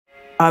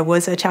I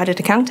was a chartered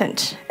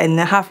accountant, and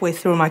halfway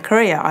through my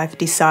career, I've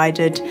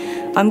decided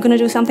I'm going to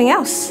do something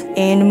else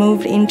and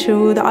moved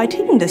into the IT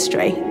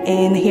industry.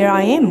 And here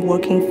I am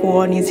working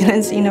for New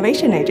Zealand's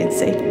innovation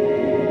agency.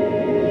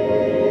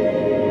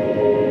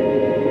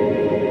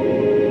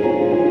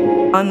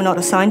 I'm not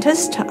a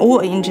scientist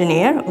or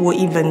engineer or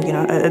even,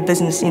 a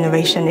business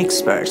innovation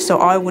expert. So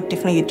I would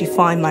definitely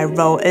define my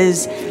role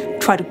as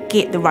try to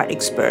get the right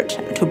expert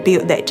to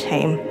build that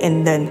team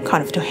and then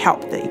kind of to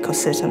help the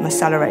ecosystem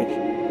accelerate.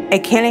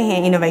 At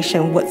Callaghan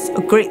Innovation, what's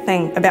a great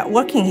thing about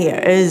working here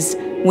is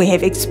we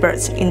have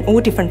experts in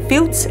all different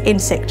fields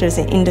and sectors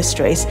and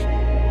industries.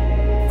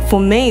 For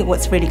me,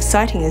 what's really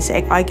exciting is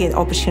I get the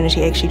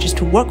opportunity actually just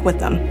to work with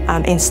them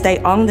and stay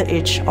on the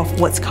edge of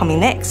what's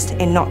coming next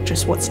and not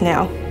just what's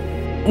now.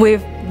 We're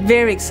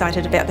very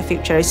excited about the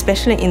future,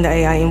 especially in the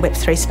AI and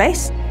Web3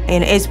 space.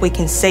 And as we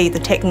can see, the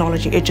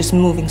technology is just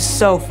moving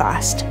so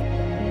fast.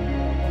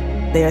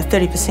 There are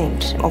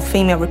 30% of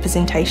female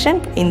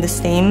representation in the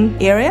STEM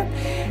area.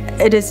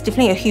 It is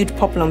definitely a huge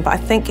problem, but I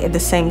think at the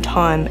same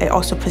time, it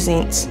also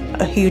presents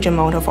a huge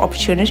amount of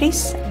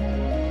opportunities.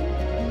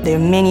 There are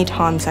many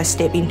times I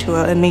step into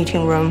a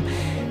meeting room,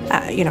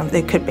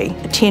 there could be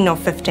 10 or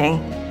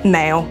 15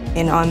 male,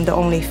 and I'm the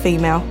only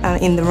female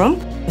in the room.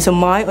 So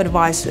my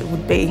advice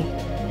would be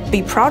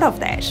proud of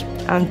that.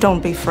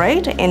 Don't be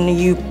afraid, and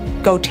you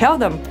go tell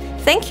them,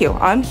 thank you,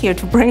 I'm here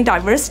to bring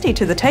diversity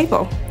to the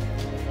table.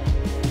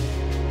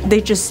 There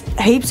are just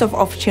heaps of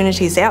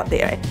opportunities out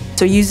there.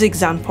 So use the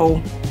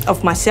example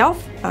of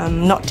myself,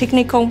 not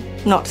technical,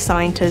 not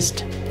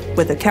scientist,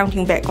 with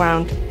accounting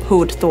background, who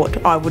would thought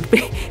I would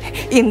be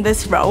in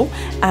this role,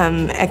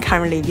 and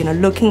currently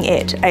looking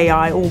at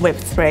AI or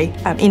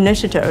Web3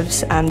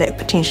 initiatives that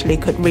potentially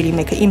could really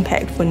make an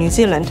impact for New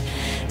Zealand.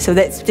 So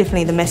that's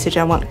definitely the message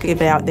I want to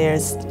give out there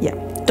is,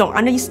 don't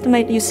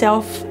underestimate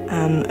yourself,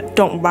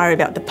 don't worry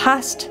about the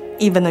past,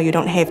 even though you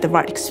don't have the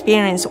right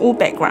experience or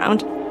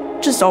background,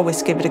 just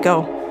always give it a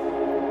go.